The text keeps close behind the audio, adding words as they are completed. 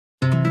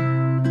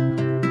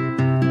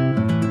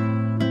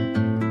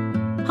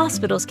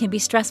Hospitals can be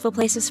stressful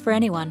places for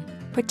anyone,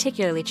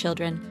 particularly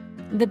children.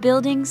 The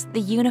buildings, the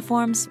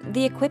uniforms,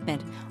 the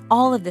equipment,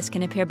 all of this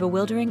can appear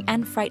bewildering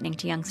and frightening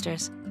to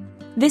youngsters.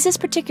 This is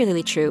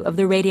particularly true of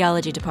the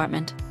radiology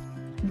department.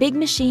 Big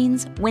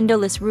machines,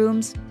 windowless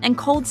rooms, and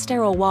cold,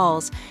 sterile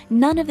walls,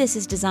 none of this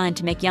is designed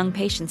to make young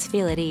patients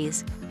feel at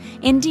ease.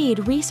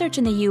 Indeed, research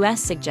in the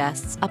US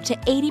suggests up to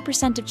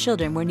 80% of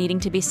children were needing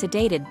to be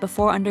sedated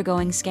before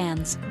undergoing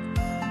scans.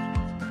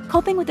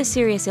 Coping with a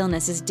serious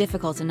illness is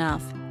difficult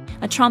enough.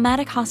 A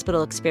traumatic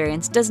hospital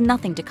experience does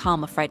nothing to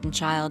calm a frightened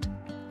child.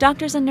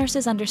 Doctors and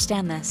nurses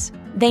understand this.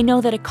 They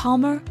know that a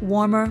calmer,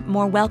 warmer,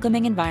 more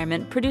welcoming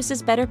environment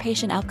produces better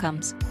patient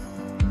outcomes.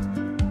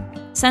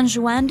 Sant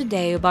Joan de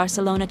Déu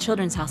Barcelona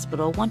Children's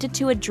Hospital wanted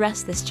to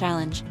address this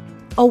challenge.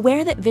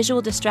 Aware that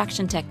visual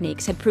distraction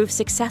techniques had proved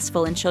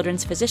successful in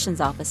children's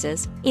physicians'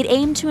 offices, it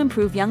aimed to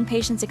improve young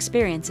patients'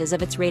 experiences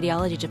of its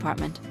radiology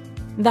department.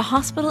 The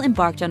hospital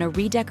embarked on a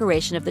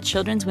redecoration of the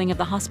children's wing of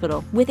the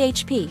hospital with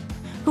HP,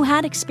 who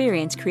had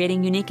experience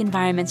creating unique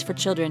environments for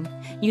children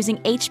using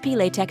HP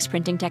latex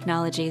printing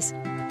technologies.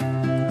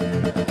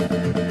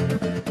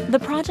 The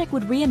project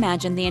would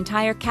reimagine the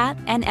entire CAT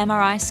and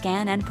MRI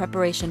scan and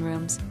preparation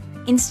rooms.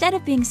 Instead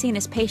of being seen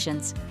as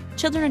patients,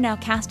 children are now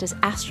cast as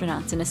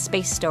astronauts in a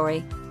space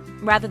story.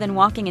 Rather than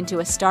walking into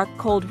a stark,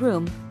 cold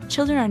room,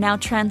 children are now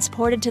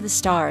transported to the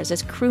stars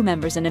as crew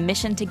members in a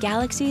mission to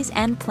galaxies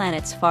and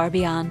planets far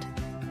beyond.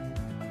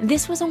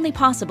 This was only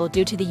possible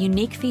due to the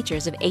unique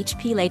features of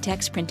HP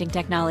latex printing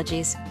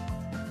technologies.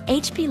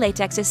 HP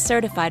latex is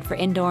certified for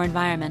indoor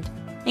environment,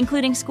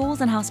 including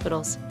schools and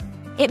hospitals.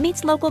 It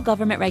meets local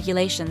government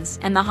regulations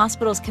and the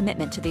hospital's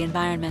commitment to the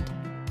environment.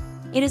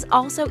 It is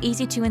also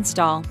easy to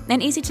install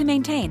and easy to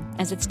maintain,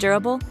 as it's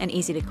durable and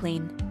easy to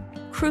clean.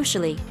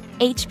 Crucially,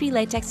 HP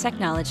latex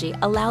technology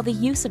allows the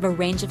use of a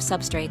range of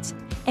substrates,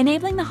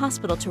 enabling the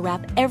hospital to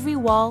wrap every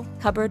wall,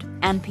 cupboard,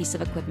 and piece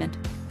of equipment.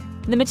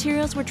 The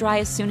materials were dry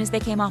as soon as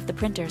they came off the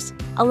printers,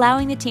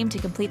 allowing the team to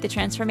complete the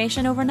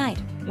transformation overnight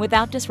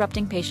without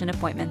disrupting patient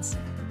appointments.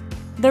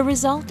 The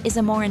result is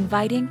a more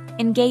inviting,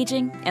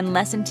 engaging, and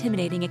less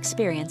intimidating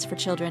experience for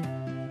children.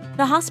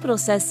 The hospital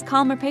says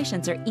calmer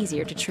patients are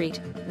easier to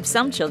treat.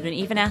 Some children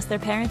even ask their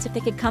parents if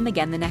they could come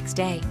again the next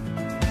day.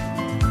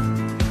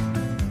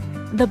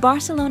 The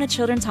Barcelona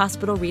Children's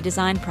Hospital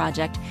Redesign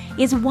Project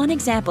is one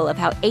example of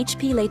how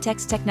HP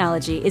latex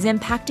technology is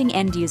impacting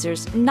end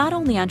users not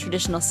only on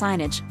traditional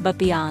signage, but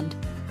beyond,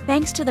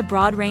 thanks to the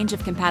broad range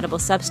of compatible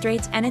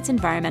substrates and its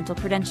environmental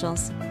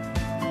credentials.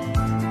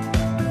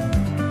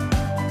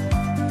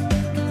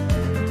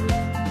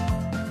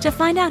 To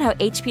find out how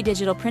HP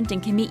digital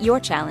printing can meet your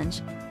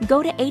challenge,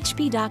 go to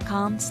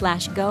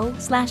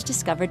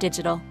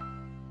hp.com/go/discoverdigital.